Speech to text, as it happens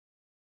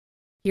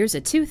Here's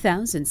a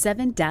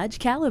 2007 Dodge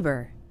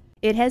Caliber.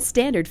 It has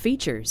standard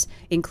features,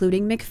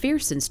 including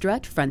McPherson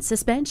strut front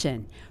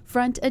suspension,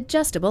 front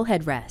adjustable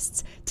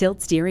headrests,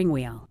 tilt steering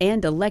wheel,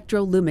 and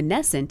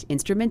electroluminescent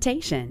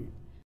instrumentation.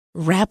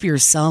 Wrap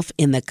yourself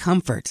in the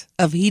comfort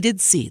of heated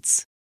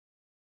seats.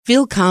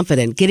 Feel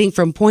confident getting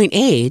from point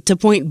A to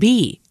point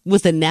B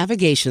with a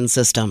navigation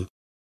system.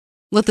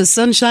 Let the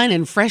sunshine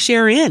and fresh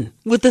air in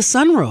with the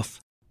sunroof.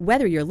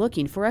 Whether you're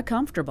looking for a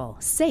comfortable,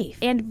 safe,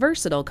 and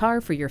versatile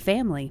car for your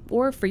family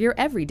or for your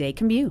everyday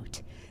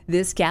commute,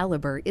 this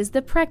Caliber is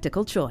the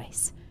practical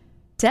choice.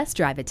 Test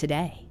drive it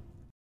today.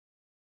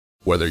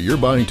 Whether you're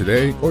buying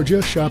today or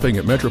just shopping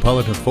at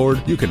Metropolitan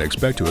Ford, you can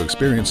expect to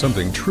experience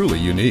something truly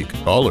unique.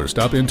 Call or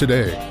stop in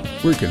today.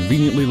 We're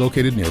conveniently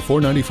located near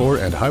 494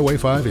 and Highway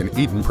 5 in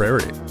Eden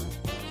Prairie.